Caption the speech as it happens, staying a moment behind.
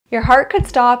Your heart could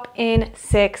stop in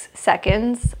 6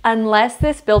 seconds unless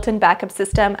this built-in backup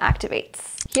system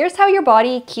activates. Here's how your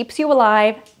body keeps you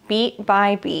alive beat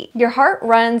by beat. Your heart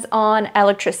runs on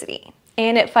electricity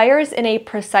and it fires in a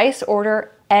precise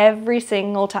order every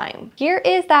single time. Here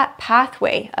is that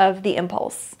pathway of the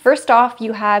impulse. First off,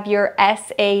 you have your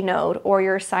SA node or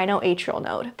your sinoatrial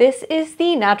node. This is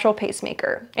the natural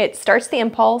pacemaker. It starts the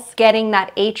impulse, getting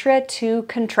that atria to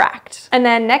contract. And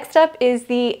then next up is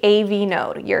the AV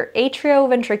node, your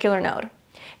atrioventricular node.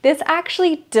 This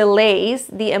actually delays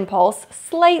the impulse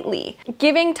slightly,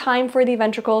 giving time for the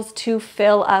ventricles to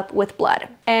fill up with blood.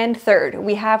 And third,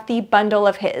 we have the bundle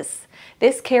of His.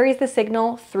 This carries the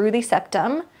signal through the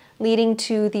septum, leading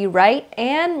to the right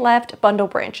and left bundle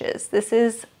branches. This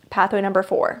is pathway number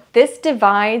 4. This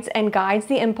divides and guides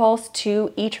the impulse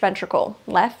to each ventricle,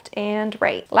 left and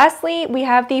right. Lastly, we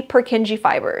have the Purkinje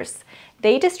fibers.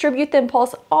 They distribute the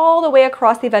impulse all the way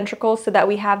across the ventricles so that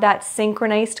we have that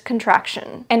synchronized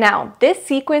contraction. And now, this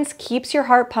sequence keeps your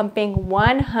heart pumping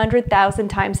 100,000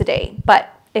 times a day. But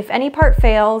if any part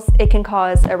fails, it can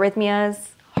cause arrhythmias,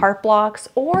 heart blocks,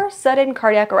 or sudden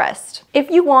cardiac arrest. If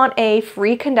you want a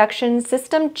free conduction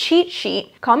system cheat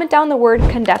sheet, comment down the word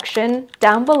conduction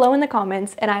down below in the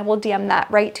comments and I will DM that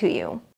right to you.